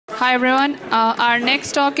Hi everyone. Our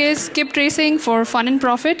next talk is Skip Tracing for Fun and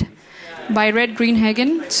Profit by Rhett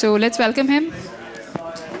Greenhagen. So let's welcome him.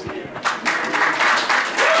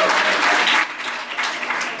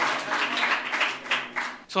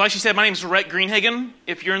 So like she said, my name is Rhett Greenhagen.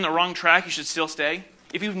 If you're in the wrong track, you should still stay.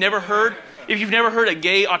 If you've never heard a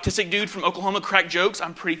gay autistic dude from Oklahoma crack jokes,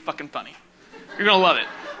 I'm pretty fucking funny. You're gonna love it.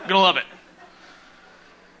 You're gonna love it.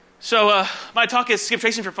 So my talk is Skip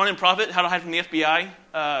Tracing for Fun and Profit, how to hide from the FBI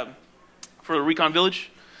for the Recon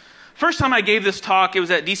Village. First time I gave this talk, it was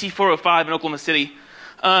at DC 405 in Oklahoma City.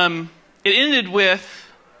 It ended with,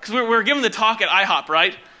 because we were giving the talk at IHOP,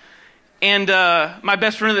 right? And my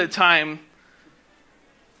best friend at the time,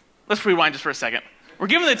 let's rewind just for a second. We're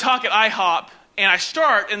giving the talk at IHOP, and I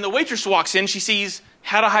start, and the waitress walks in. She sees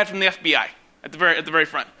how to hide from the FBI at the very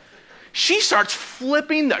front. She starts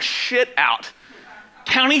flipping the shit out.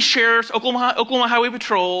 County sheriffs, Oklahoma Highway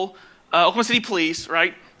Patrol, Oklahoma City Police,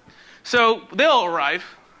 right? So they all arrive,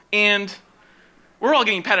 and we're all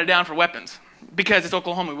getting patted down for weapons because it's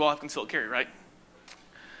Oklahoma. We all have concealed carry, right?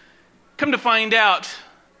 Come to find out,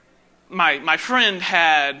 my friend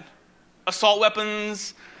had assault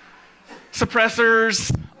weapons,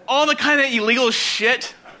 suppressors, all the kind of illegal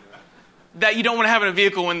shit that you don't want to have in a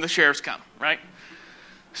vehicle when the sheriffs come, right?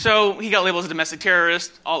 So he got labeled as a domestic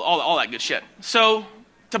terrorist, all that good shit. So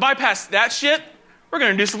to bypass that shit, we're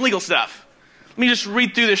going to do some legal stuff. Let me just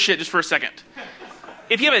read through this shit just for a second.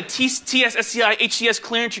 If you have a TSSCI HCS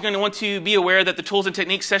clearance, you're going to want to be aware that the tools and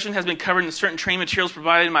techniques session has been covered in certain training materials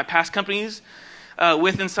provided in my past companies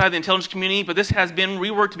inside the intelligence community, but this has been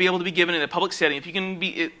reworked to be able to be given in a public setting. If you can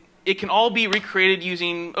be, it can all be recreated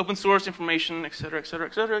using open source information, et cetera, et cetera,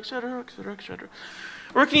 et cetera, et cetera, et cetera, et cetera.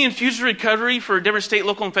 Working in future recovery for different state,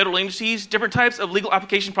 local, and federal agencies, different types of legal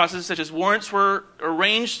application processes such as warrants were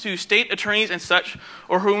arranged to state attorneys and such,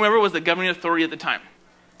 or whomever was the governing authority at the time.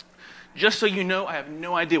 Just so you know, I have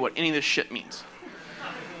no idea what any of this shit means.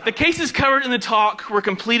 The cases covered in the talk were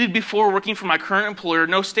completed before working for my current employer.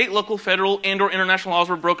 No state, local, federal, and/or international laws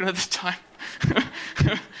were broken at this time.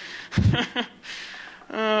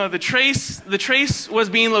 The trace was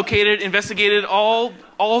being located, investigated,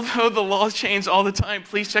 although the laws changed all the time.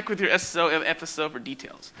 Please check with your SSO and FSO for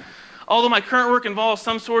details. Although my current work involves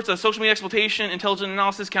some sorts of social media exploitation, intelligence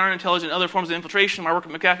analysis, counterintelligence, and other forms of infiltration, my work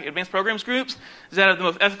with McAfee Advanced Programs Groups is that of the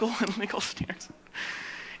most ethical and legal standards.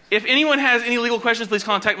 If anyone has any legal questions, please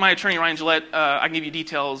contact my attorney, Ryan Gillette. I can give you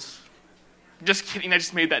details. Just kidding, I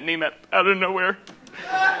just made that name up out of nowhere.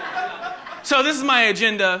 So this is my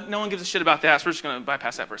agenda. No one gives a shit about that, so we're just going to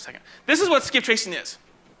bypass that for a second. This is what skip tracing is.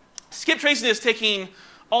 Skip tracing is taking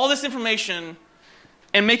all this information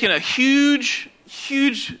and making a huge,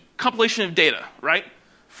 huge compilation of data, right?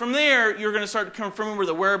 From there, you're going to start confirming where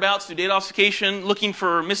the whereabouts, do data obfuscation, looking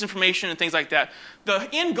for misinformation and things like that. The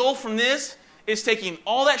end goal from this is taking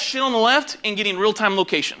all that shit on the left and getting real-time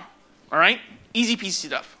location, all right? Easy peasy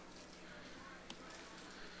stuff.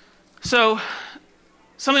 So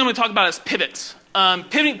something I'm going to talk about is pivots.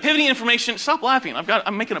 Pivoting information. Stop laughing.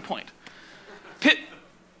 I'm making a point.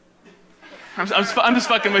 I'm just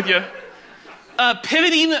fucking with you.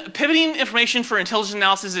 Pivoting information for intelligence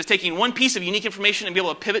analysis is taking one piece of unique information and be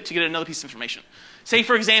able to pivot to get another piece of information. Say,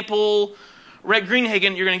 for example, Rhett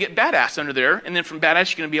Greenhagen, you're going to get badass under there, and then from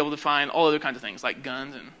badass, you're going to be able to find all other kinds of things, like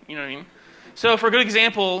guns and, you know what I mean? So for a good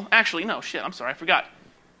example, actually, no, shit, I'm sorry, I forgot.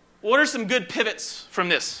 What are some good pivots from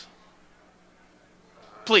this?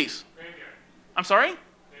 Please. I'm sorry?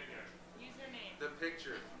 Username. The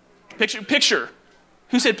picture. Picture.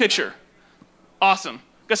 Who said picture? Awesome.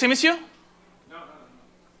 Gracias, monsieur? No.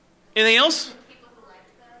 Anything else? People who like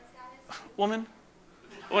the status. Woman?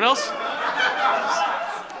 What else?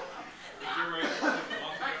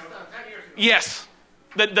 Yes.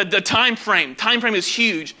 The time frame. Time frame is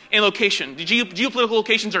huge. And location. The geopolitical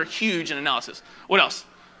locations are huge in analysis. What else?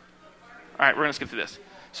 All right, we're going to skip through this.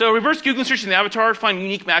 So reverse Google search in the avatar, find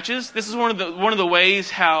unique matches. This is one of the ways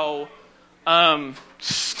how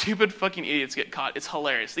stupid fucking idiots get caught. It's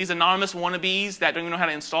hilarious. These anonymous wannabes that don't even know how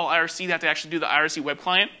to install IRC, they have to actually do the IRC web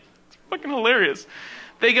client. It's fucking hilarious.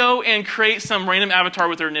 They go and create some random avatar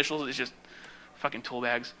with their initials. It's just fucking tool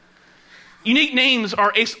bags. Unique names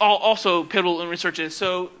are also pivotal in researches.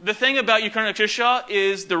 So the thing about your current Shah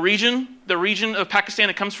is the region of Pakistan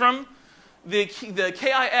it comes from. The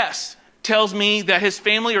KIS tells me that his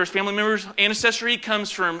family or his family members' ancestry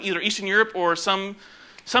comes from either Eastern Europe or some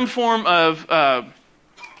form of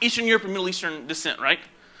Eastern Europe or Middle Eastern descent, right?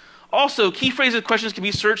 Also, key phrases of questions can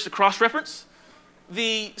be searched to cross-reference.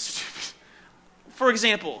 For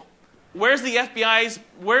example, where's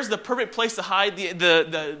the perfect place to hide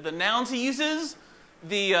the nouns he uses?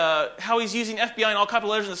 how he's using FBI in all capital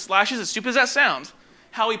letters and the slashes, as stupid as that sounds,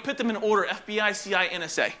 how he put them in order, FBI, CI,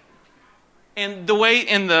 NSA. And the way,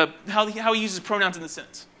 how he uses pronouns in the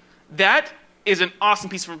sentence. That is an awesome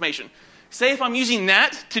piece of information. Say if I'm using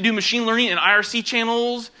that to do machine learning in IRC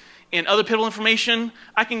channels and other pivotal information,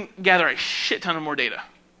 I can gather a shit ton of more data.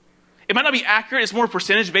 It might not be accurate, it's more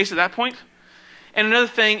percentage based at that point. And another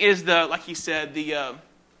thing is like he said, the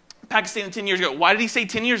Pakistan 10 years ago. Why did he say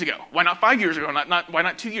 10 years ago? Why not 5 years ago? Why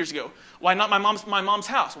not 2 years ago? Why not my mom's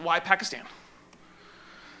house? Why Pakistan?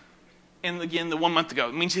 And again, the 1 month ago.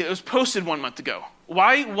 It means it was posted 1 month ago.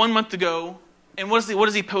 Why 1 month ago? And what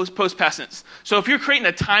does he post past tense? So if you're creating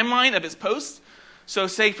a timeline of his posts, so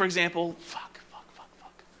say, for example,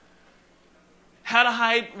 how to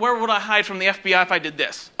hide, where would I hide from the FBI if I did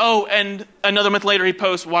this? Oh, and another month later he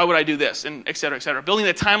posts, why would I do this? And et cetera, et cetera. Building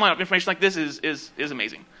a timeline of information like this is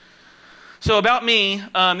amazing. So about me,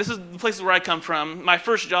 this is the places where I come from. My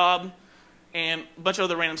first job and a bunch of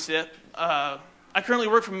other random shit. I currently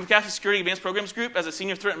work for McAfee Security Advanced Programs Group as a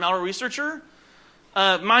senior threat and malware researcher.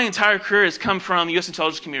 My entire career has come from the U.S.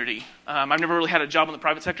 intelligence community. I've never really had a job in the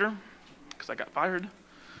private sector because I got fired.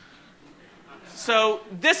 So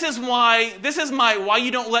this is my why you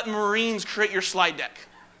don't let Marines create your slide deck.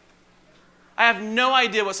 I have no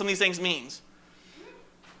idea what some of these things means.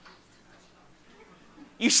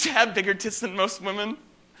 You used to have bigger tits than most women.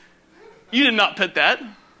 You did not put that.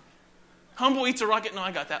 Humble eats a rocket. No,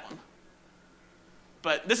 I got that one.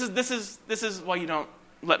 But this is why you don't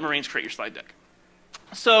let Marines create your slide deck.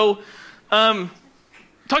 So, talking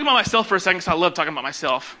about myself for a second, because I love talking about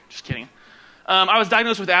myself. Just kidding. I was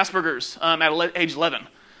diagnosed with Asperger's at age 11.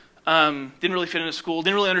 Didn't really fit into school.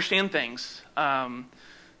 Didn't really understand things. My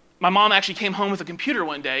mom actually came home with a computer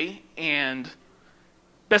one day, and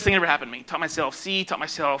best thing ever happened to me. Taught myself C, taught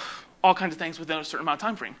myself all kinds of things within a certain amount of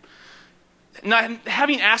time frame. Not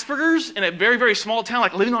having Asperger's in a very, very small town,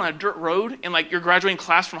 like living on a dirt road, and like your graduating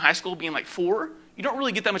class from high school being like 4, you don't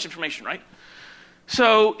really get that much information, right?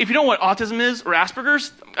 So if you don't know what autism is or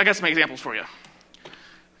Asperger's, I got some examples for you.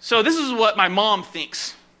 So this is what my mom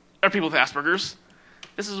thinks are people with Asperger's.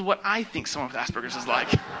 This is what I think someone with Asperger's is like.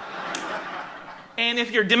 And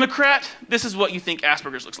if you're a Democrat, this is what you think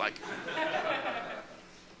Asperger's looks like.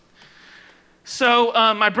 So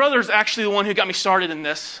my brother's actually the one who got me started in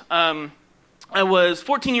this. I was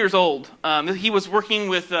 14 years old. He was working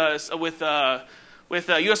with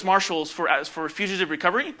U.S. Marshals for fugitive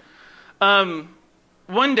recovery.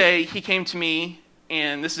 One day he came to me,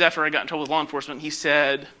 and this is after I got in trouble with law enforcement. He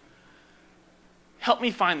said, "Help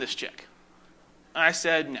me find this chick." I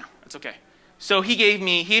said, "No, that's okay." So he gave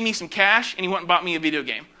me some cash, and he went and bought me a video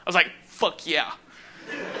game. I was like, "Fuck yeah!"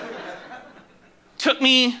 Took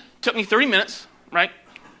me 30 minutes, right?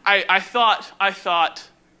 I thought,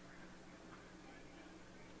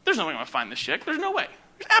 there's no way I'm gonna find this chick. There's no way.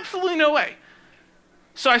 There's absolutely no way.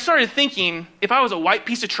 So I started thinking, if I was a white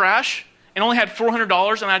piece of trash and only had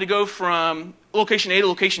 $400 and I had to go from location A to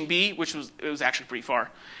location B, which was actually pretty far,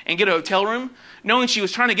 and get a hotel room, knowing she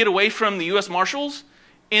was trying to get away from the U.S. Marshals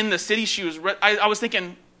in the city I was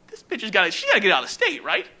thinking, this bitch she's got to get out of state,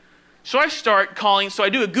 right? So I start calling, so I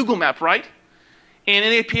do a Google map, right? And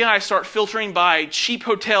in the API, I start filtering by cheap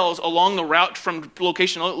hotels along the route from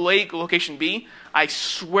location A to location B. I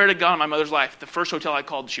swear to God on my mother's life, the first hotel I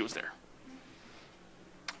called, she was there.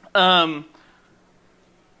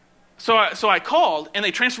 So I called, and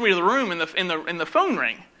they transferred me to the room, and the phone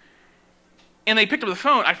rang. And they picked up the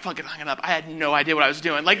phone. I fucking hung it up. I had no idea what I was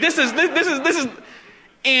doing. Like, this is.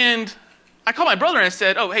 And I called my brother, and I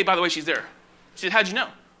said, "Oh, hey, by the way, she's there." She said, "How'd you know?"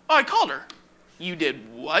 "Oh, I called her." "You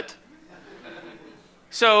did what?"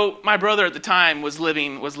 So my brother at the time was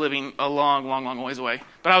living a long ways away.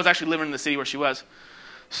 But I was actually living in the city where she was.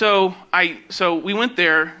 So we went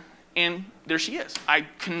there, and there she is. I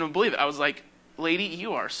couldn't believe it. I was like, "Lady,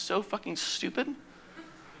 you are so fucking stupid."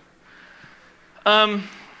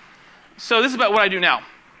 So this is about what I do now.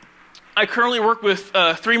 I currently work with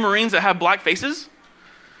 3 Marines that have black faces.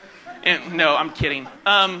 And no, I'm kidding.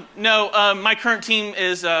 My current team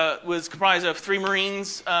was comprised of 3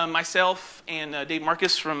 Marines, myself, and Dave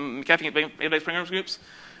Marcus from McAfee Advanced Programs Groups.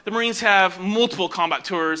 The Marines have multiple combat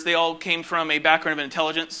tours. They all came from a background of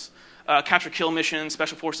intelligence, capture-kill missions,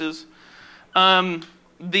 special forces.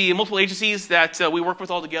 The multiple agencies that we work with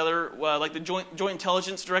all together, like the Joint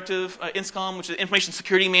Intelligence Directive, INSCOM, which is Information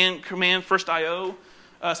Security Command, First IO,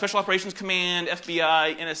 Special Operations Command,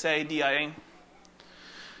 FBI, NSA, DIA.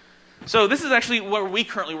 So this is actually where we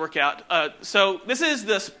currently work out. So this is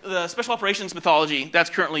the special operations mythology that's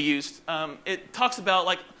currently used. It talks about,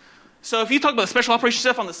 like, So if you talk about the special operations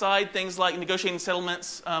stuff on the side, things like negotiating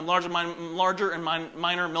settlements, larger and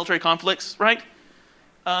minor military conflicts, right?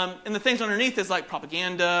 And the things underneath is like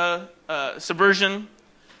propaganda, subversion.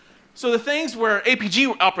 So the things where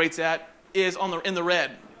APG operates at is in the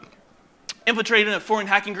red. Infiltrating of foreign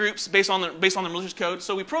hacking groups based on the malicious code.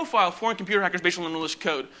 So we profile foreign computer hackers based on the malicious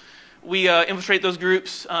code. We infiltrate those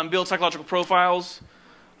groups, build psychological profiles,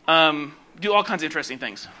 do all kinds of interesting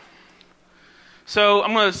things. So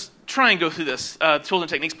I'm going to try and go through this tools and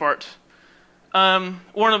techniques part. One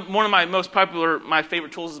of my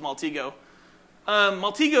favorite tools is Maltego.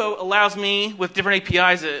 Maltego allows me, with different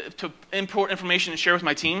APIs, to import information and share with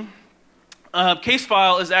my team.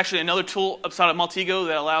 Casefile is actually another tool outside of Maltego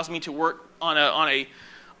that allows me to work on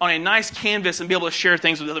a nice canvas and be able to share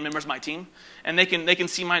things with other members of my team. And they can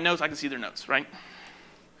see my notes, I can see their notes, right?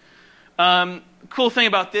 Cool thing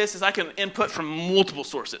about this is I can input from multiple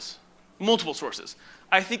sources. Multiple sources.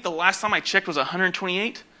 I think the last time I checked was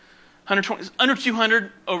 128. 120, under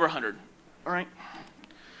 200, over 100. All right?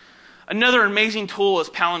 Another amazing tool is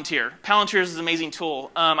Palantir. Palantir is an amazing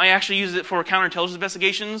tool. I actually use it for counterintelligence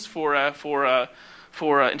investigations for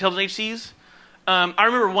intelligence agencies. I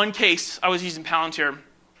remember one case I was using Palantir,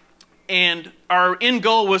 and our end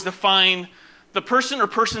goal was to find the person or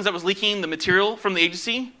persons that was leaking the material from the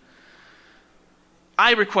agency.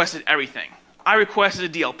 I requested everything. I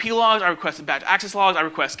requested DLP logs, I requested batch access logs, I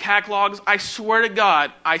requested CAC logs. I swear to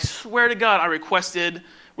God, I requested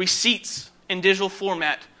receipts in digital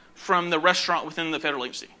format from the restaurant within the federal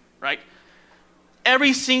agency, right?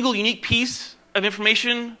 Every single unique piece of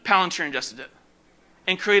information, Palantir ingested it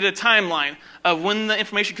and created a timeline of when the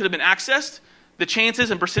information could have been accessed, the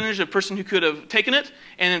chances and percentage of person who could have taken it,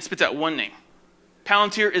 and then spits out one name.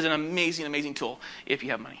 Palantir is an amazing, amazing tool if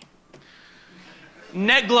you have money.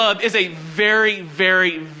 NetGlove is a very,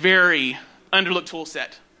 very, very underlooked tool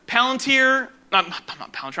set. Palantir, not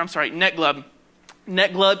Palantir, I'm sorry, NetGlove.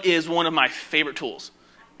 NetGlove is one of my favorite tools.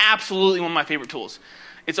 Absolutely one of my favorite tools.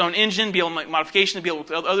 Its own engine, be able to make modifications, be able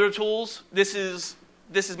to other tools. This is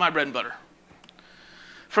my bread and butter.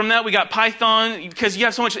 From that, we got Python, because you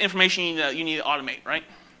have so much information you need to automate, right?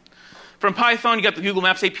 From Python, you got the Google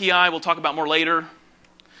Maps API, we'll talk about more later.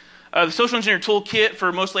 The social engineer toolkit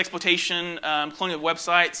for mostly exploitation, cloning of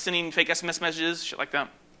websites, sending fake SMS messages, shit like that.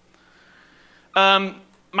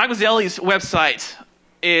 Mike Mazzelli's website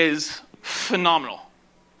is phenomenal.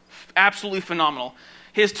 Absolutely phenomenal.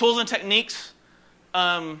 His tools and techniques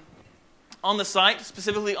on the site,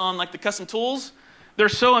 specifically on like the custom tools, they're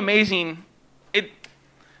so amazing.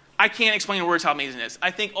 I can't explain in words how amazing it is.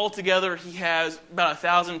 I think altogether he has about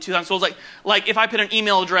 1,000, 2,000 tools. Like if I put an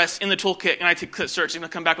email address in the toolkit and I click search, it's going to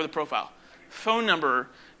come back with a profile. Phone number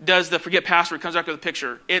does the forget password, comes back with a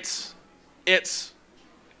picture. It's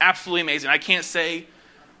absolutely amazing. I can't say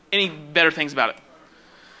any better things about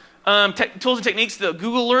it. Tools and techniques, the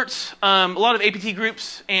Google alerts. A lot of APT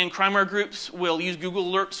groups and crimeware groups will use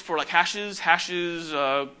Google alerts for like hashes,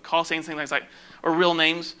 call signs, things like that, or real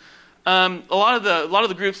names. A lot of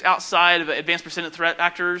the groups outside of advanced persistent threat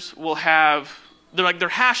actors will have their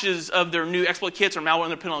hashes of their new exploit kits or malware, and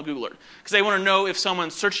they're put on a Google alert because they want to know if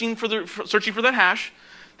someone's searching for that hash.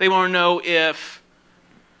 They want to know if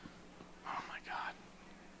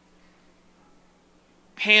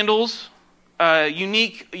handles,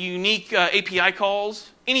 unique API calls,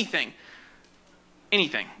 anything.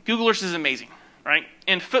 Google alerts is amazing, right?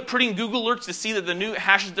 And footprinting Google alerts to see that the new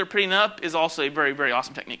hashes they're putting up is also a very, very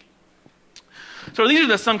awesome technique. So these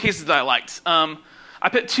are some cases that I liked. I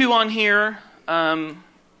put 2 on here. So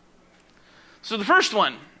the first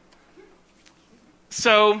one.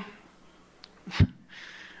 So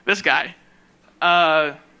this guy.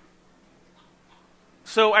 So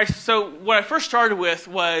what I first started with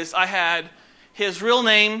was I had his real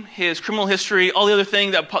name, his criminal history, all the other thing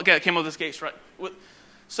that came up with this case, right?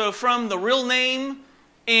 So from the real name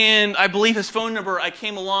and I believe his phone number, I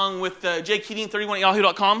came along with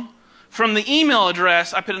jkeating31@yahoo.com. From the email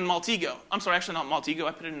address, I put in Maltego. I'm sorry, actually not Maltego.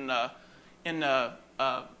 I put it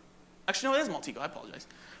actually, no, it is Maltego. I apologize.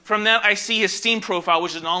 From that, I see his Steam profile,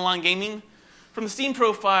 which is an online gaming. From the Steam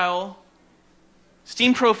profile,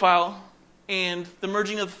 and the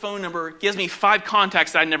merging of the phone number gives me 5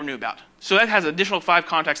 contacts that I never knew about. So that has additional 5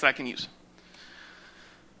 contacts that I can use.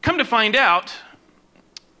 Come to find out,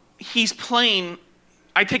 he's playing.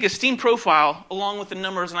 I take his Steam profile along with the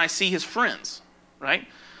numbers, and I see his friends, right?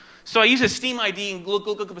 So I use his Steam ID and look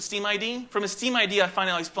up his Steam ID. From his Steam ID, I find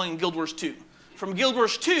out he's playing Guild Wars 2. From Guild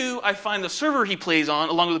Wars 2, I find the server he plays on,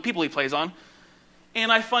 along with the people he plays on,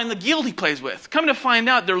 and I find the guild he plays with. Come to find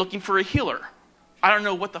out, they're looking for a healer. I don't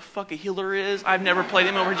know what the fuck a healer is. I've never played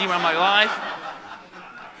MMORPG in my life.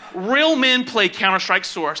 Real men play Counter-Strike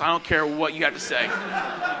Source. I don't care what you have to say.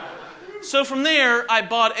 So from there, I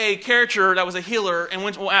bought a character that was a healer, and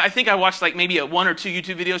I think I watched like maybe 1 or 2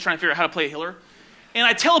 YouTube videos trying to figure out how to play a healer, and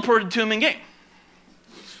I teleported to him in game.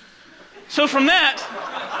 So from that,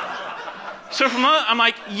 I'm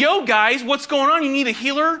like, yo guys, what's going on? You need a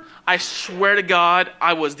healer? I swear to God,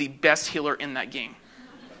 I was the best healer in that game.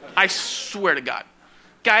 I swear to God.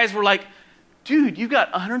 Guys were like, dude, you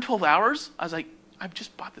got 112 hours? I was like, I've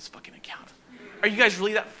just bought this fucking account. Are you guys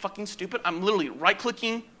really that fucking stupid? I'm literally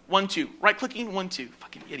right-clicking, 1, 2. Right-clicking, 1, 2.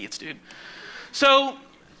 Fucking idiots, dude. So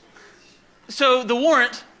the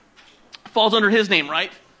warrant falls under his name,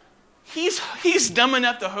 right? He's dumb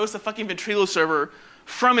enough to host a fucking Ventrilo server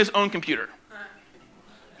from his own computer.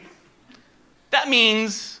 That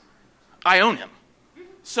means I own him.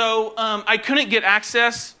 So I couldn't get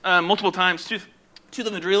access multiple times to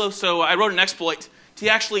the Ventrilo, so I wrote an exploit to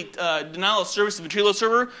actually denial of service to the Ventrilo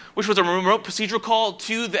server, which was a remote procedural call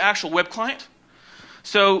to the actual web client.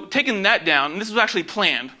 So taking that down, and this was actually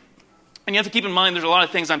planned, and you have to keep in mind there's a lot of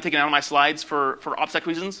things I'm taking out of my slides for OPSEC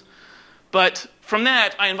reasons. But from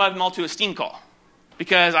that, I invited them all to a Steam call,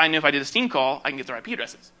 because I knew if I did a Steam call, I can get their IP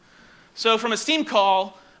addresses. So from a Steam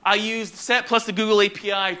call, I used SET plus the Google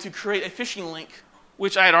API to create a phishing link,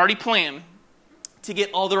 which I had already planned to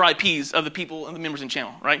get all their IPs of the people and the members in the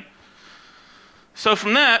channel, right? So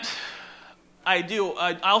from that, I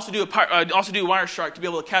also do Wireshark to be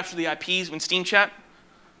able to capture the IPs when Steam chat.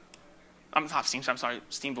 I'm not Steam chat, I'm sorry,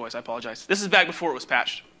 Steam voice, I apologize. This is back before it was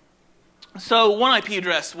patched. So one IP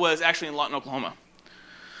address was actually in Lawton, Oklahoma.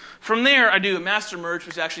 From there, I do a master merge,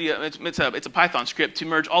 which is actually it's a Python script to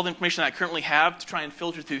merge all the information that I currently have to try and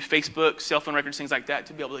filter through Facebook, cell phone records, things like that,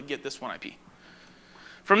 to be able to get this one IP.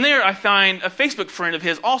 From there, I find a Facebook friend of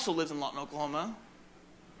his also lives in Lawton, Oklahoma.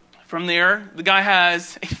 From there, the guy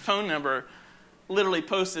has a phone number literally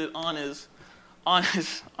posted on his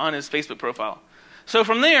Facebook profile. So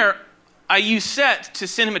from there, I use SET to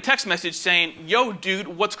send him a text message saying, yo, dude,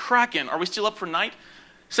 what's cracking? Are we still up for night?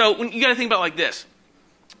 So you got to think about it like this.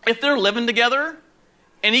 If they're living together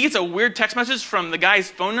and he gets a weird text message from the guy's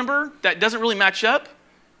phone number that doesn't really match up,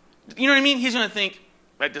 you know what I mean? He's going to think,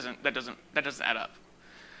 that doesn't add up.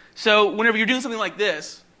 So whenever you're doing something like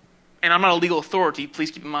this, and I'm not a legal authority, please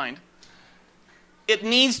keep in mind, it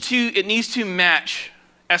needs to match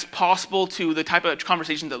as possible to the type of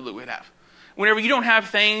conversation that we would have. Whenever you don't have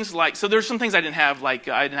things like, so there's some things I didn't have, like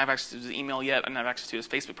I didn't have access to his email yet, I didn't have access to his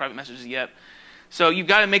Facebook private messages yet. So you've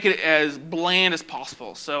got to make it as bland as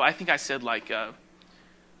possible. So I think I said like,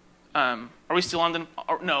 are we still on?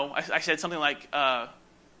 No, I said something like,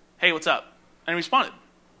 hey, what's up? And he responded.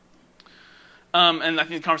 And I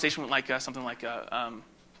think the conversation went like something like,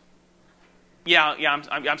 yeah,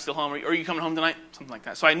 I'm still home. Are you coming home tonight? Something like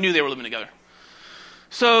that. So I knew they were living together.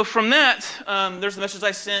 So from that, there's the message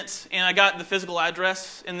I sent, and I got the physical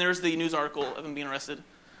address, and there's the news article of him being arrested.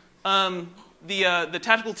 The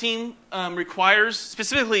tactical team requires,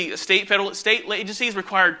 specifically state agencies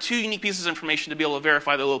require 2 unique pieces of information to be able to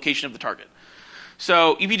verify the location of the target.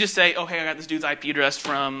 So if you just say, oh, hey, I got this dude's IP address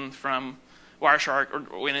from Wireshark,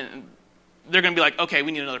 they're going to be like, okay,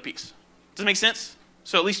 we need another piece. Does it make sense?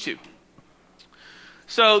 So at least 2.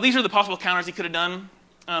 So these are the possible counters he could have done,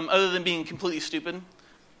 other than being completely stupid.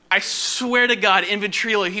 I swear to God, in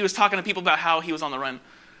Ventrilo, he was talking to people about how he was on the run.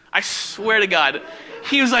 I swear to God.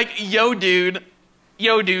 He was like, yo, dude,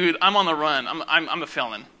 I'm on the run. I'm a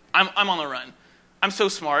felon. I'm on the run. I'm so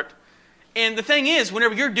smart. And the thing is,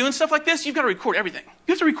 whenever you're doing stuff like this, you've got to record everything.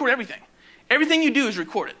 You have to record everything. Everything you do is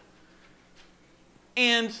recorded.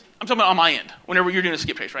 And I'm talking about on my end, whenever you're doing a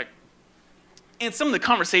skip trace, right? And some of the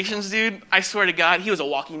conversations, dude, I swear to God, he was a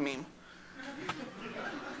walking meme.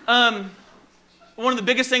 One of the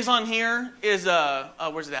biggest things on here is,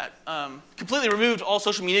 where's it at? Completely removed all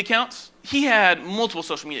social media accounts. He had multiple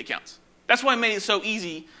social media accounts. That's why it made it so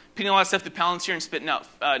easy, putting a lot of stuff to Palantir and spitting out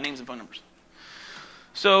names and phone numbers.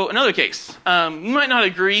 So another case, you might not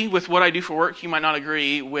agree with what I do for work. You might not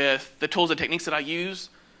agree with the tools and techniques that I use.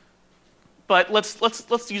 But let's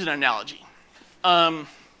use an analogy. I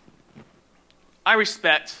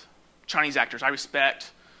respect Chinese actors. I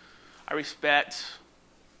respect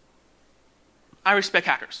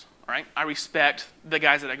hackers, all right? I respect the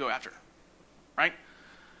guys that I go after, right?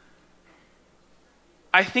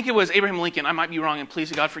 I think it was Abraham Lincoln, I might be wrong, and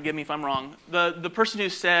please, God forgive me if I'm wrong, the person who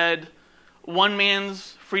said, one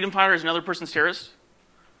man's freedom fighter is another person's terrorist,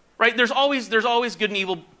 right? There's always good and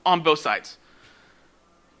evil on both sides.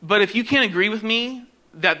 But if you can't agree with me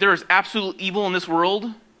that there is absolute evil in this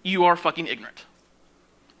world, you are fucking ignorant.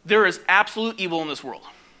 There is absolute evil in this world.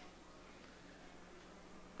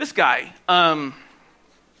 This guy,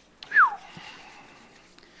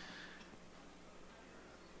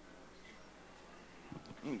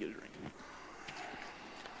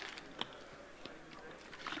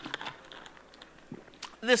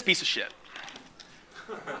 this piece of shit.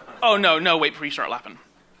 Oh, no, wait before you start laughing.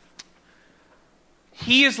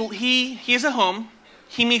 He is at home.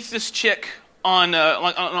 He meets this chick on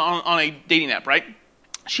a dating app, right?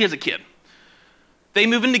 She has a kid. They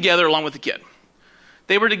move in together along with the kid.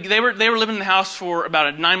 They were living in the house for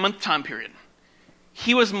about a 9-month time period.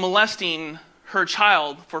 He was molesting her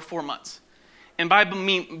child for 4 months. And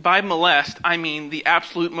by molest, I mean the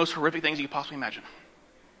absolute most horrific things you could possibly imagine.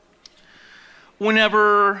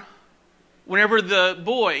 Whenever the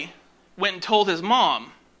boy went and told his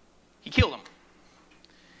mom, he killed him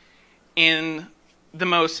in the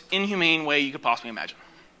most inhumane way you could possibly imagine.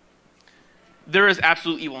 There is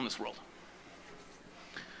absolute evil in this world.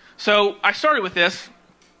 So I started with this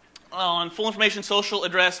on full information, social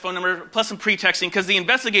address, phone number, plus some pretexting, because the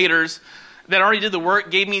investigators that already did the work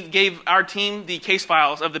gave our team the case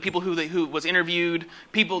files of the people who was interviewed,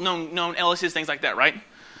 people known aliases, things like that, right?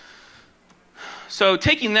 So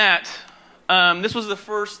taking that, this was the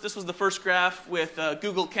first graph with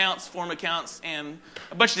Google accounts, forum accounts, and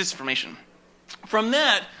a bunch of disinformation. From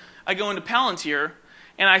that, I go into Palantir,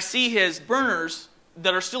 and I see his burners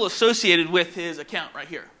that are still associated with his account right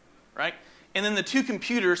here, right? And then the two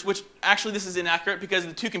computers, which actually this is inaccurate because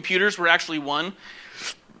the two computers were actually one.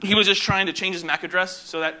 He was just trying to change his MAC address,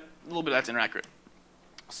 so that a little bit of that's inaccurate.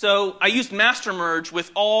 So I used master merge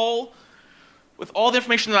with all the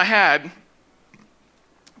information that I had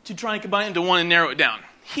to try and combine it into one and narrow it down.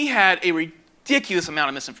 He had a ridiculous amount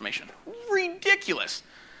of misinformation. Ridiculous.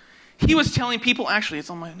 He was telling people, actually, it's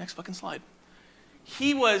on my next fucking slide.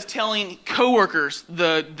 He was telling coworkers,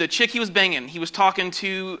 the chick he was banging, he was talking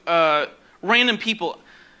to random people,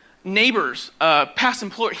 neighbors, past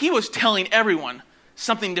employers. He was telling everyone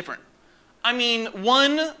something different. I mean,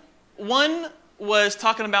 one was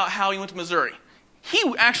talking about how he went to Missouri. He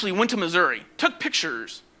actually went to Missouri, took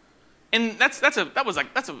pictures, and that's a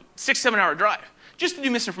 6-7 hour drive just to do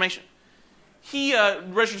misinformation. He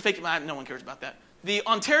registered fake. No one cares about that. The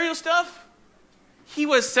Ontario stuff, he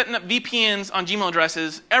was setting up VPNs on Gmail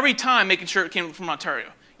addresses every time, making sure it came from Ontario,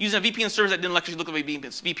 using a VPN service that didn't actually look like a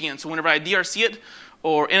VPN. So whenever I DRC it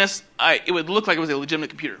or NS, it would look like it was a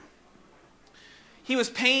legitimate computer. He was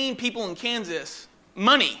paying people in Kansas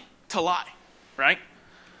money to lie, right?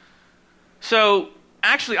 So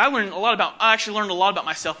actually, I learned a lot about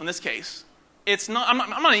myself in this case. It's not. I'm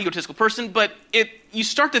not an egotistical person, but you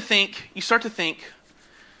start to think.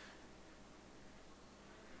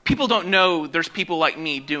 People don't know there's people like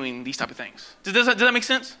me doing these type of things. Does that make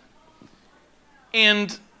sense?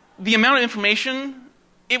 And the amount of information,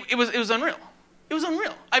 it was unreal. It was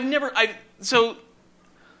unreal.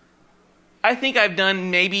 I think I've done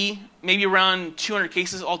maybe around 200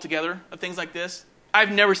 cases altogether of things like this.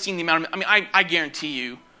 I've never seen the amount of, I guarantee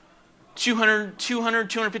you,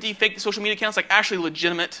 250 fake social media accounts, like actually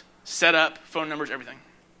legitimate, set up, phone numbers, everything.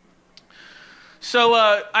 So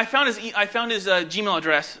I found his Gmail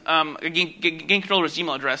address, gained control of his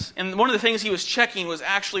Gmail address, and one of the things he was checking was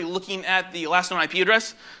actually looking at the last known IP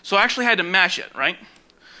address, so I actually had to match it, right?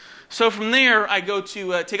 So from there, I go to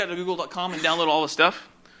takeout.google.com and download all the stuff.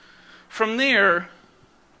 From there,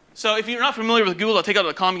 so if you're not familiar with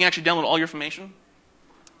google.takeout.com, you can actually download all your information.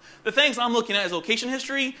 The things I'm looking at is location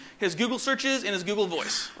history, his Google searches, and his Google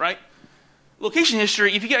Voice, right? Location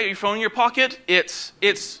history, if you got your phone in your pocket, it's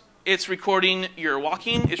recording your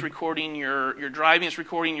walking, it's recording your driving, it's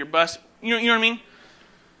recording your bus. You know what I mean?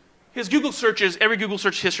 His Google searches, every Google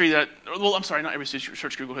search history that, well, I'm sorry, not every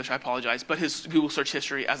search Google history, I apologize, but his Google search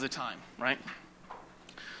history as the time, right?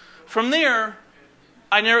 From there,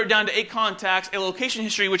 I narrowed it down to 8 contacts, a location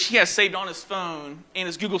history which he has saved on his phone, and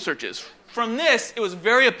his Google searches. From this, it was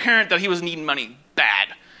very apparent that he was needing money bad,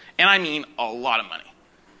 and I mean a lot of money.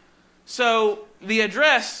 So the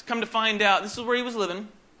address, come to find out, this is where he was living,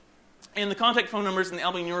 and the contact phone numbers in the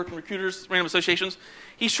Albany, New York, and recruiters, random associations.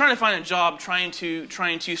 He's trying to find a job, trying to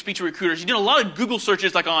speak to recruiters. He did a lot of Google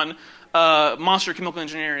searches, like on Monster Chemical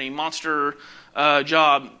Engineering, Monster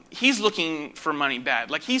job. He's looking for money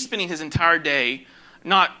bad. Like he's spending his entire day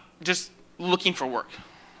not just looking for work,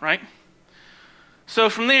 right? So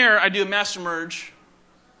from there, I do a master merge,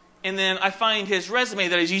 and then I find his resume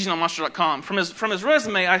that he's using on Monster.com. From his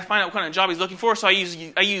resume, I find out what kind of job he's looking for. So I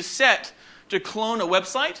use Set to clone a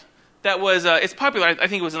website that was it's popular. I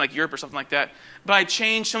think it was in like Europe or something like that. But I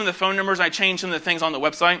changed some of the phone numbers. I changed some of the things on the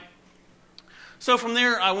website. So from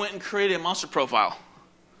there, I went and created a Monster profile.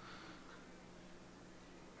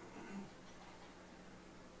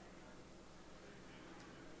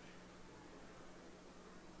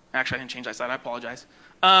 Actually, I didn't change that slide. I apologize.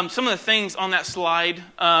 Some of the things on that slide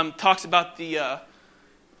talks about the...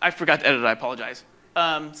 I forgot to edit it. I apologize.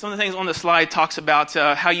 Some of the things on the slide talks about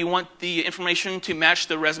how you want the information to match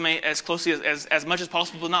the resume as closely as much as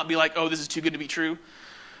possible, not be like, oh, this is too good to be true.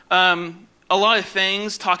 A lot of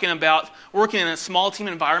things talking about working in a small team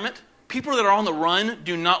environment. People that are on the run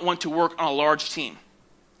do not want to work on a large team.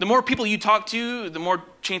 The more people you talk to, the more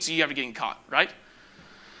chances you have of getting caught, right?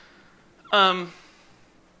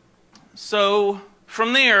 So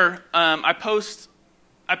from there, I post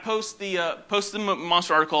the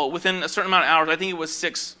monster article within a certain amount of hours. I think it was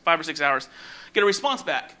 5 or 6 hours. Get a response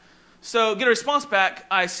back. So get a response back.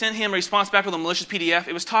 I sent him a response back with a malicious PDF.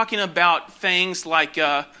 It was talking about things like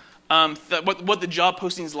what the job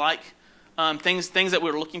posting's like, things that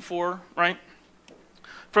we were looking for, right?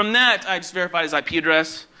 From that, I just verified his IP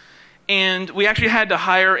address. And we actually had to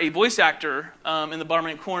hire a voice actor in the bottom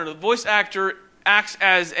right corner. The voice actor acts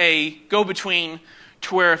as a go-between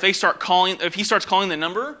to where if he starts calling the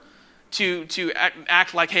number to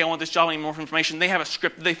act like, hey, I want this job, I need more information, they have a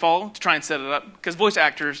script that they follow to try and set it up. Because voice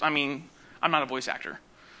actors, I mean, I'm not a voice actor.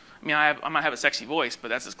 I mean, I might have a sexy voice, but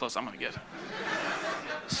that's as close as I'm going to get.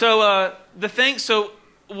 So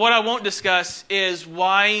what I won't discuss is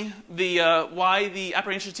why the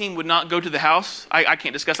apprehension team would not go to the house. I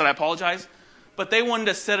can't discuss that, I apologize. But they wanted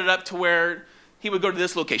to set it up to where he would go to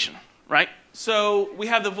this location, right? So we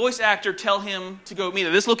have the voice actor tell him to go meet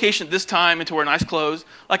at this location at this time and to wear nice clothes,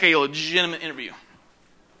 like a legitimate interview.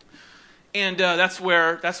 And that's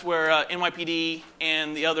where NYPD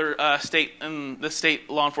and the other state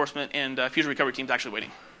law enforcement and fusion recovery teams actually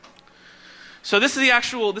waiting. So this is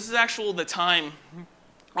the time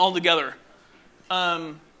altogether.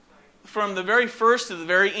 From the very first to the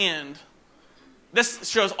very end, this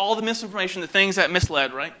shows all the misinformation, the things that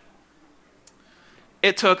misled, right?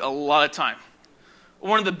 It took a lot of time.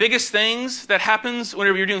 One of the biggest things that happens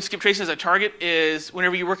whenever you're doing skip tracing as a target is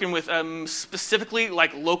whenever you're working with specifically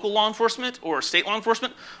like local law enforcement or state law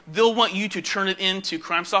enforcement, they'll want you to turn it into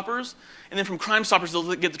Crime Stoppers, and then from Crime Stoppers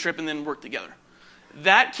they'll get the trip and then work together.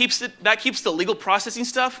 That keeps the legal processing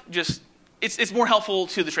stuff just, it's more helpful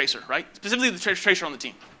to the tracer, right? Specifically the tracer on the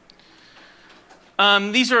team.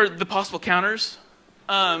 These are the possible counters.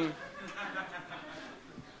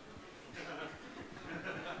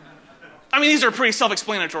 I mean, these are pretty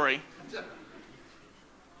self-explanatory.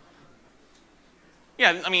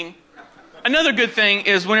 Yeah, I mean, another good thing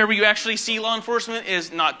is whenever you actually see law enforcement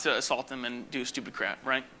is not to assault them and do stupid crap,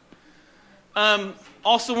 right?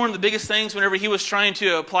 Also, one of the biggest things whenever he was trying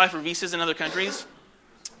to apply for visas in other countries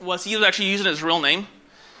was he was actually using his real name.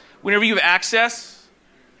 Whenever you have access,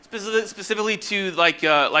 specifically to like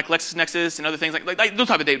LexisNexis and other things like those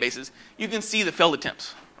type of databases, you can see the failed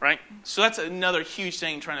attempts. Right? So that's another huge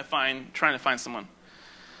thing trying to find someone.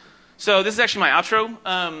 So this is actually my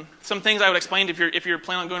outro. Some things I would explain if you're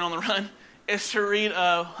planning on going on the run is to read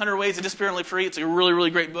 100 Ways to Disappear and Live Free. It's a really, really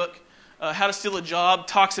great book. How to Steal a Job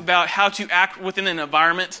talks about how to act within an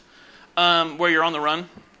environment where you're on the run.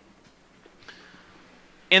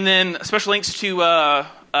 And then special links to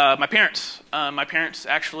my parents. My parents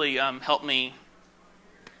actually helped me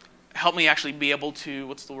actually be able to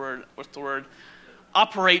what's the word?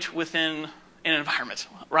 Operate within an environment,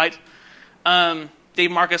 right? Dave,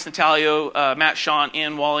 Marcus, Natalio, Matt, Sean,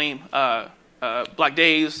 Ian, Wally, Black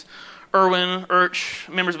Days, Erwin, Urch,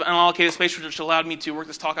 members of Unallocated Space, which allowed me to work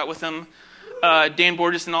this talk out with them, Dan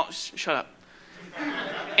Borges, and all, shut up.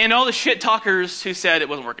 And all the shit talkers who said it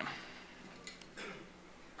wasn't working.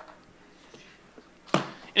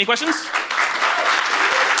 Any questions?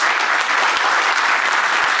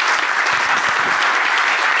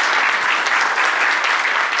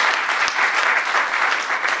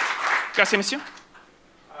 Gracias, monsieur.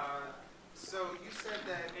 So you said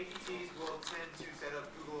that APTs will tend to set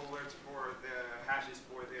up Google alerts for the hashes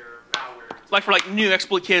for their malware. Like for new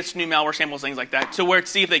exploit kits, new malware samples, things like that. So where to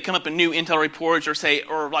see if they come up in new Intel reports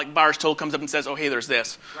or like VirusTotal comes up and says, oh, hey, there's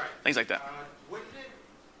this. Right. Things like that.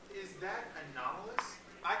 Is that anomalous?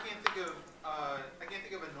 I can't think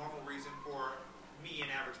of a normal reason for me, an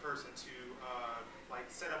average person, to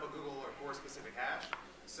set up a Google alert for a specific hash.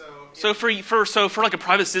 So for like a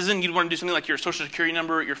private citizen, you'd want to do something like your social security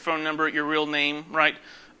number, your phone number, your real name, right?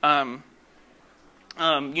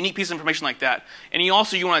 Unique piece of information like that. And you want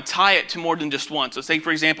to tie it to more than just one. So say,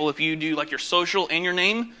 for example, if you do like your social and your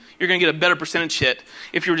name, you're going to get a better percentage hit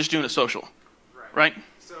if you were just doing a social, right?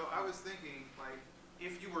 So I was thinking,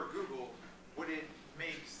 if you were Google, would it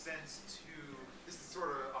make sense to, this is sort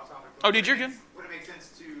of off topic. Oh, dude, you're good. Would it make sense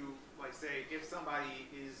to, say, if somebody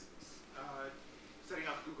is setting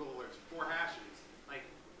up Google alerts for hashes,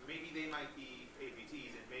 maybe they might be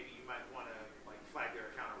APTs, and maybe you might want to flag their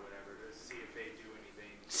account or whatever to see if they do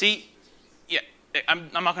anything. See, yeah,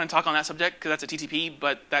 I'm not going to talk on that subject because that's a TTP,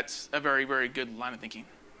 but that's a very, very good line of thinking.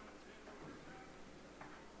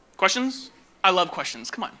 Questions? I love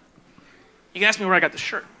questions. Come on. You can ask me where I got this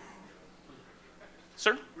shirt.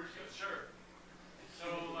 Sir? Sure. So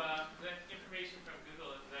that information from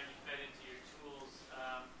Google that you fed into your tools,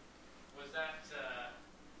 was that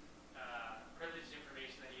privileged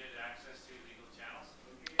information that you had access to legal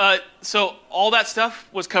channels? So all that stuff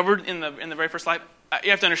was covered in the very first slide.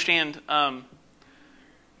 You have to understand. I'm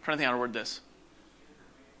trying to think how to word this.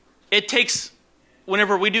 It takes,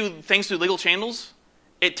 whenever we do things through legal channels,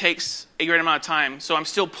 it takes a great amount of time. So I'm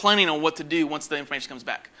still planning on what to do once the information comes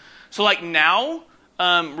back. So like now,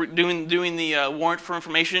 doing the warrant for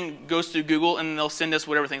information goes through Google, and they'll send us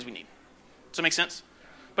whatever things we need. Does that make sense?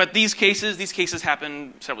 But these cases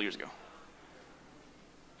happened several years ago.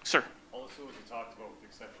 Sir? All the tools you talked about, with the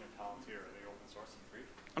exception of Palantir, are they open source and free?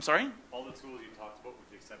 I'm sorry? All the tools you talked about, with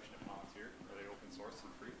the exception of Palantir, are they open source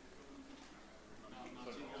and free?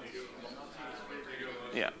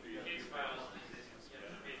 Yeah.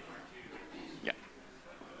 Yeah.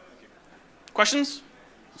 Questions?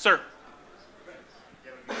 Sir?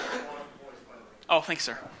 Oh, thanks,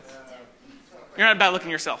 sir. You're not bad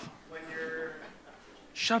looking yourself.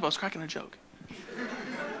 Shut up, I was cracking a joke.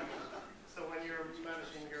 So when you're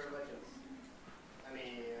managing your legends,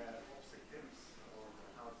 any tips on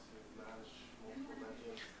how to manage multiple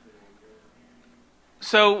legends?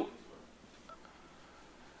 So,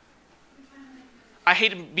 I hate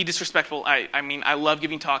to be disrespectful. I mean, I love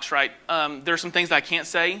giving talks, right? There are some things that I can't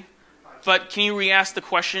say. But can you re-ask the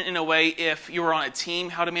question in a way, if you were on a team,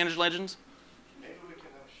 how to manage legends? Maybe we can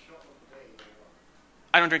have a shot of the day later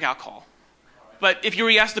on. I don't drink alcohol. But if you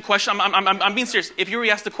re-ask the question, I'm being serious. If you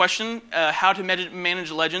re-ask the question, how to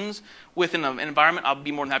manage legends within an environment, I'll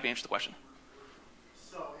be more than happy to answer the question.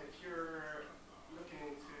 So if you're looking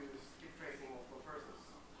into skip tracing multiple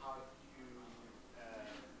persons, how do you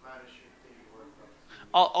manage your daily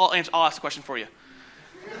workload? I'll ask the question for you.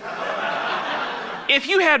 If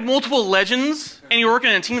you had multiple legends and you were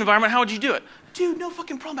working in a team environment, how would you do it? Dude, no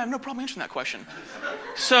fucking problem. I have no problem answering that question.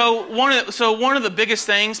 So one of the biggest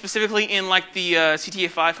things, specifically in like the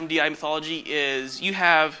CTA5 from DI mythology, is you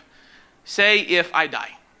have, say, if I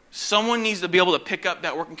die, someone needs to be able to pick up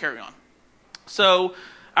that work and carry on. So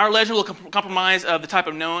our legend will compromise of the type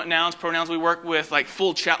of nouns, pronouns we work with, like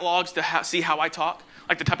full chat logs to see how I talk,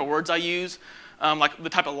 like the type of words I use, like the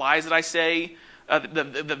type of lies that I say,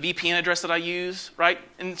 the VPN address that I use, right?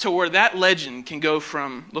 And so where that legend can go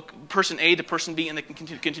from person A to person B, and they can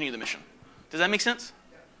continue the mission. Does that make sense?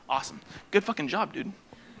 Yeah. Awesome. Good fucking job, dude.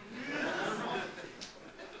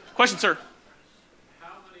 Question, sir.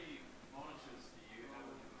 How many monitors do you have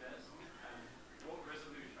at your desk, and what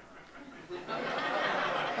resolution?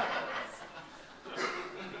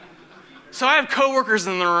 So I have coworkers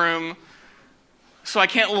in the room, so I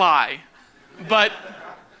can't lie. But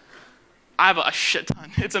I have a shit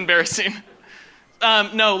ton. It's embarrassing.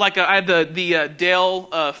 No, like I have the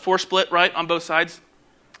Dell 4 split, right, on both sides,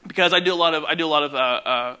 because I do a lot of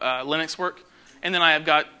Linux work, and then I've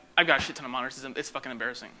got a shit ton of monitors. It's fucking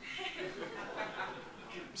embarrassing.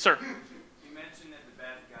 Sir. You mentioned that the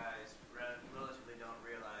bad guys relatively don't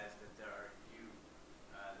realize that there are you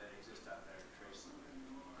that exist out there to trace them,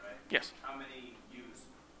 right? Yes. How many yous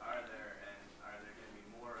are there, and are there going to be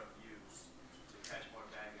more of yous to catch more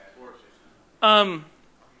bad guys?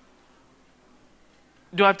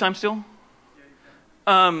 Do I have time still?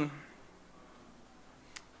 When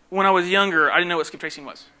I was younger, I didn't know what skip tracing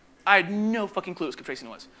was. I had no fucking clue what skip tracing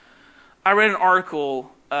was. I read an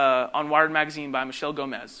article on Wired magazine by Michelle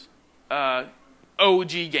Gomez, OG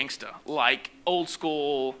gangsta, like old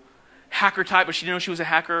school hacker type, but she didn't know she was a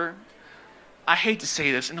hacker. I hate to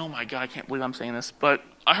say this, and oh my God, I can't believe I'm saying this, but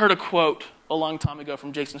I heard a quote a long time ago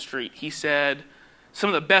from Jason Street. He said, "Some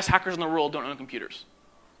of the best hackers in the world don't own computers."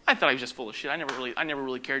 I thought he was just full of shit. I never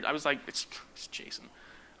really cared. I was like, it's Jason.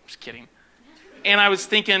 I'm just kidding. And I was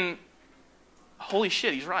thinking, holy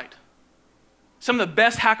shit, he's right. Some of the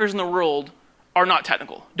best hackers in the world are not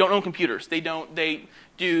technical, don't own computers. They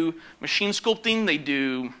do machine sculpting, they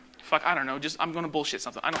do, I don't know, I'm going to bullshit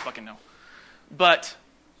something. I don't fucking know. But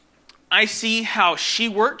I see how she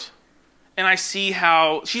worked, and I see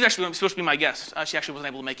how, she's actually supposed to be my guest. She actually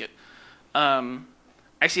wasn't able to make it.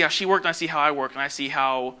 I see how she worked, and I see how I work, and I see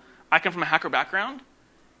how I come from a hacker background,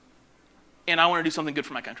 and I want to do something good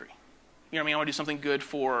for my country. You know what I mean? I want to do something good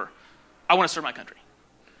I want to serve my country.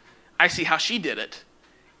 I see how she did it,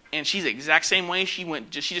 and she's the exact same way. She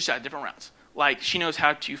just had different routes. Like, she knows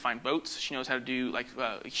how to find boats. She knows how to do, like,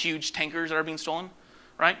 huge tankers that are being stolen,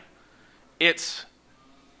 right? It's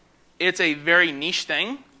a very niche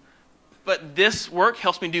thing, but this work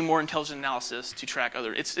helps me do more intelligent analysis to track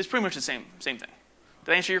other. It's pretty much the same thing. Did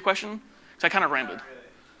I answer your question? Because I kind of rambled. Not really.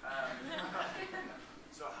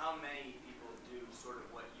 So how many people do sort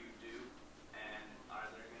of what you do, and are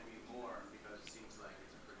there going to be more? Because it seems like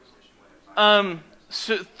it's a pretty efficient way of finding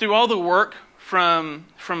So through all the work from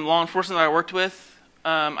law enforcement that I worked with,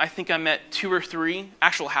 I think I met 2 or 3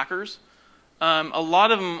 actual hackers. A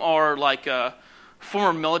lot of them are like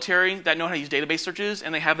former military that know how to use database searches,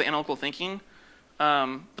 and they have the analytical thinking.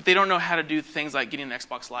 But they don't know how to do things like getting an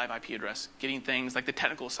Xbox Live IP address, getting things like the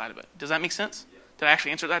technical side of it. Does that make sense? Yeah. Did I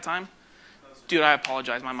actually answer at that time? Dude, I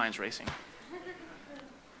apologize. My mind's racing.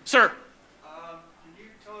 Sir? Can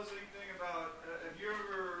you tell us anything about, have you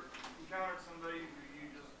ever encountered somebody who you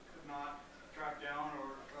just could not track down?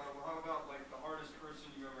 Or how about like the hardest person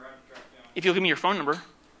you ever had to track down? If you'll give me your phone number.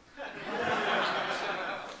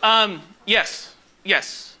 Yes.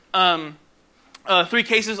 3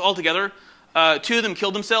 cases altogether. 2 of them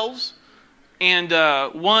killed themselves. And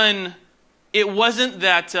one, it wasn't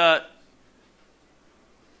that... I'm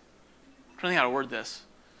trying to think how to word this.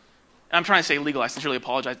 I'm trying to say legal. I sincerely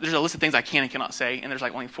apologize. There's a list of things I can and cannot say, and there's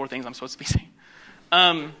like only 4 things I'm supposed to be saying.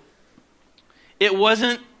 It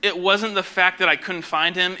wasn't the fact that I couldn't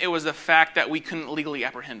find him. It was the fact that we couldn't legally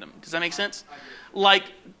apprehend him. Does that make sense? Like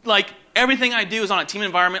everything I do is on a team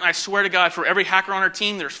environment. I swear to God, for every hacker on our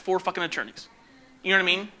team, there's 4 fucking attorneys. You know what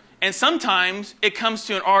I mean? And sometimes it comes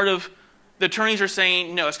to an art of the attorneys are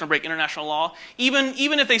saying, no, it's going to break international law. Even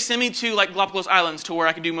if they send me to like Galapagos Islands to where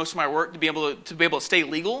I can do most of my work to be able to stay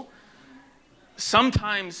legal,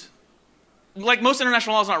 sometimes, like most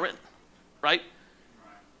international law is not written, right?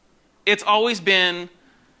 It's always been,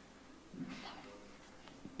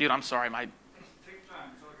 dude, I'm sorry, Take time,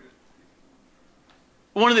 it's all good.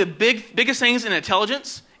 one of the biggest things in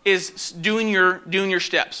intelligence is doing your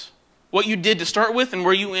steps. What you did to start with and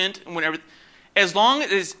where you went and whatever. As long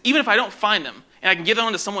as, even if I don't find them and I can give that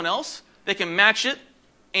on to someone else, they can match it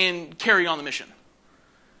and carry on the mission.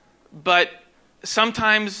 But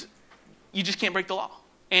sometimes you just can't break the law.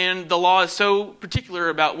 And the law is so particular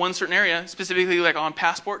about one certain area, specifically like on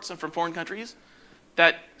passports and from foreign countries,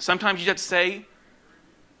 that sometimes you have to say,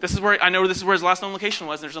 this is where his last known location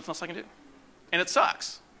was, and there's nothing else I can do. And it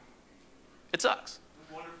sucks. It sucks.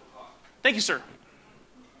 Wonderful talk. Thank you, sir.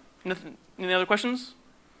 Nothing, any other questions?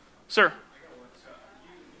 Sir? I got one. So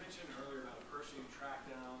you mentioned earlier about a person who tracked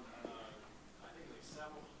down, I think like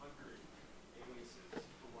several hundred aliases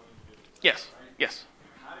for one individual. Yes. Right? Yes.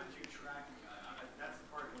 How did you track? That's the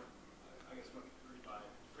part that I guess went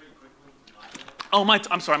pretty quickly. Oh,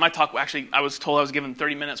 I'm sorry. My talk, actually, I was told I was given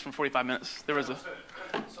 30 minutes from 45 minutes.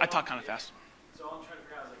 I talk kind of fast. So all I'm trying to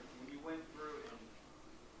figure out is like when you went through and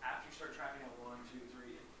after you started tracking out 1, 2, 3,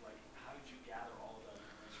 like how did you gather all of that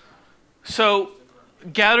information? So,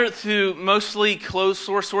 gathered through mostly closed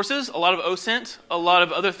source sources, a lot of OSINT, a lot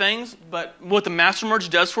of other things. But what the master merge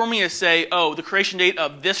does for me is say, oh, the creation date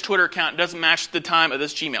of this Twitter account doesn't match the time of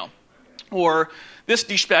this Gmail. Or this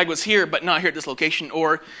douchebag was here but not here at this location.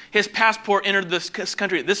 Or his passport entered this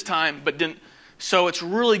country at this time but didn't. So it's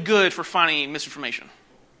really good for finding misinformation.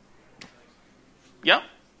 Yeah?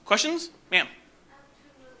 Questions? Ma'am?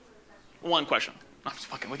 One question. I'm just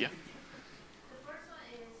fucking with you. The first one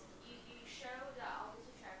is you show the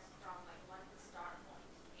altitude tracks from like one the start point,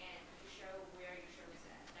 and you show where your show is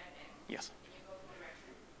at that end. Yes. And you go the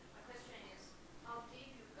direction. My question is, how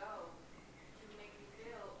deep you go to make you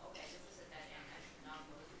feel okay? This is a dead end. I should not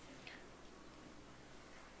go to it.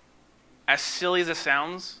 As silly as it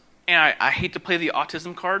sounds, and I hate to play the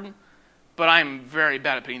autism card, but I am very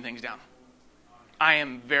bad at putting things down. I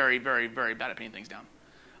am very, very, very bad at pinning things down.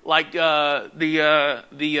 Like the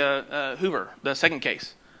Hoover, the second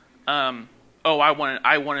case. I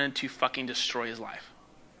wanted to fucking destroy his life.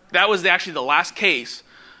 That was actually the last case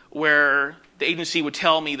where the agency would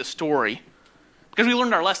tell me the story. Because we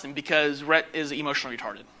learned our lesson, because Rhett is emotionally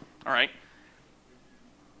retarded. All right?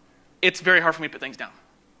 It's very hard for me to put things down.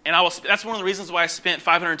 And that's one of the reasons why I spent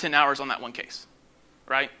 510 hours on that one case.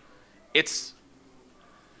 Right? It's...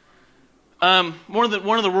 one of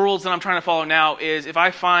the rules that I'm trying to follow now is if I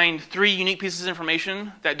find 3 unique pieces of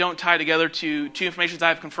information that don't tie together to 2 informations I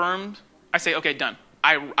have confirmed, I say, okay, done.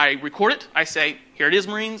 I record it. I say, here it is,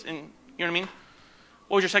 Marines, and you know what I mean?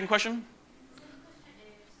 What was your second question? The second question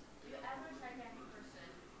is, do you ever track down a person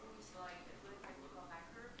who's like a good technical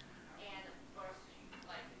hacker, and or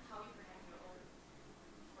like how you protect your own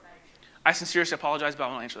protection? I sincerely apologize, but I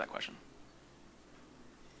won't answer that question.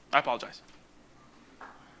 I apologize.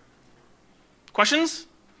 Questions?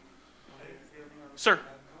 Sir?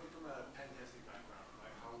 Coming from a pen testing background,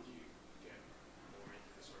 like how would you get more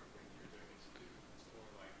into this sort of thing you're doing? It's more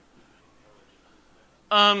like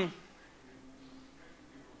To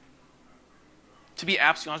be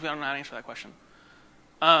absolutely honest with you, I don't know how to answer that question.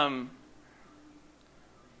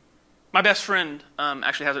 My best friend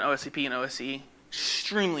actually has an OSCP and OSCE.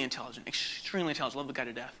 Extremely intelligent. Love the guy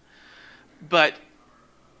to death. But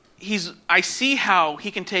I see how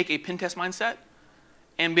he can take a pen test mindset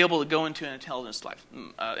and be able to go into an intelligence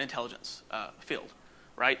field,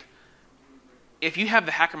 right? If you have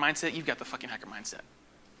the hacker mindset, you've got the fucking hacker mindset.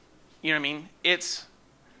 You know what I mean? It's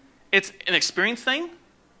an experience thing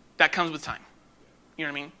that comes with time. You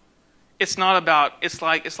know what I mean? It's not about. It's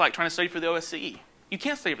like trying to study for the OSCE. You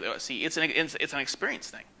can't study for the OSCE. It's an experience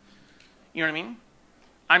thing. You know what I mean?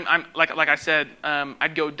 I'm like I said.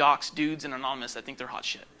 I'd go dox dudes in Anonymous that think they're hot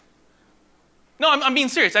shit. No, I'm being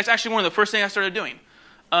serious. That's actually one of the first things I started doing.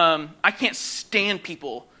 I can't stand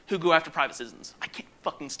people who go after private citizens. I can't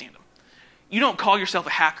fucking stand them. You don't call yourself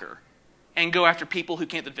a hacker and go after people who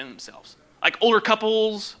can't defend themselves. Like older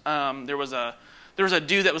couples. There was a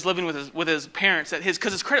dude that was living with his parents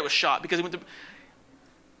because his credit was shot because he went to.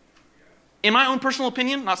 In my own personal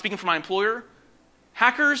opinion, not speaking for my employer,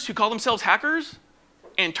 hackers who call themselves hackers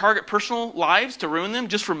and target personal lives to ruin them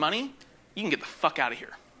just for money, you can get the fuck out of here.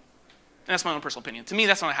 And that's my own personal opinion. To me,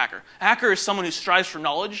 that's not a hacker. A hacker is someone who strives for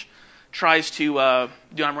knowledge, tries to.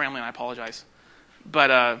 Dude, I'm rambling. I apologize,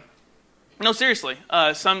 but no, seriously.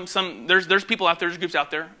 There's people out there, there's groups out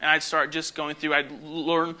there, and I'd start just going through. I'd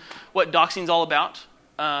learn what doxing's all about.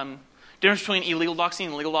 Difference between illegal doxing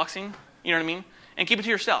and legal doxing. You know what I mean? And keep it to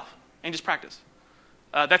yourself and just practice.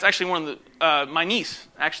 That's actually one of the my niece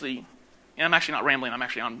actually, and I'm actually not rambling. I'm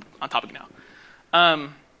actually on topic now.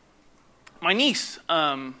 My niece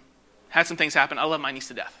had some things happen. I love my niece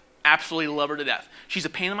to death. Absolutely love her to death. She's a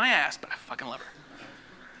pain in my ass, but I fucking love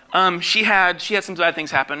her. She had some bad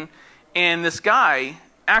things happen, and this guy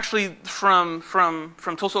actually from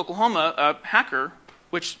Tulsa, Oklahoma, a hacker,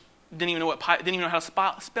 which didn't even know how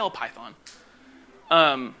to spell Python,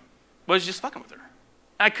 was just fucking with her.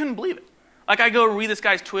 I couldn't believe it. Like, I go read this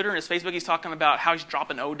guy's Twitter and his Facebook. He's talking about how he's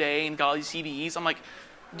dropping O-Day and got all these CVEs. I'm like,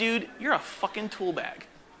 dude, you're a fucking tool bag.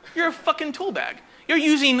 You're a fucking tool bag. You're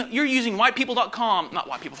using whitepeople.com, not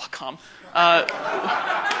whitepeople.com.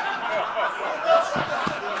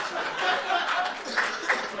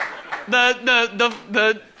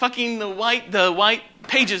 The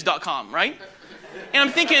whitepages.com, right? And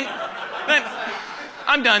I'm thinking,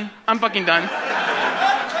 I'm done. I'm fucking done.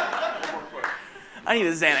 I need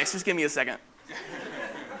a Xanax. Just give me a second.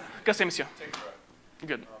 Go say, monsieur.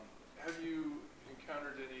 Good. Have you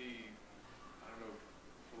encountered any, I don't know,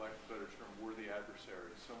 for lack of a better term, worthy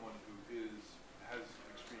adversary, someone who has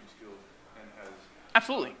extreme skills and has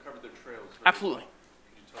Absolutely. Covered their trails? Absolutely. Well?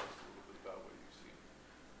 Could you tell us a little bit about what you've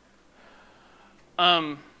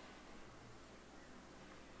seen?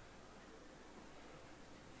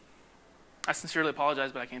 I sincerely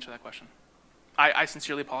apologize, but I can't answer that question. I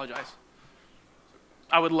sincerely apologize.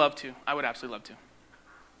 I would love to. I would absolutely love to.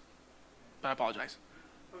 But I apologize.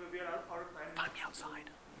 Okay, we are out of time. Find me outside.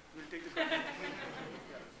 We'll take the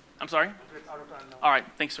I'm sorry? We're out of time now. All right.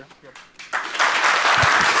 Thanks, sir. Yep.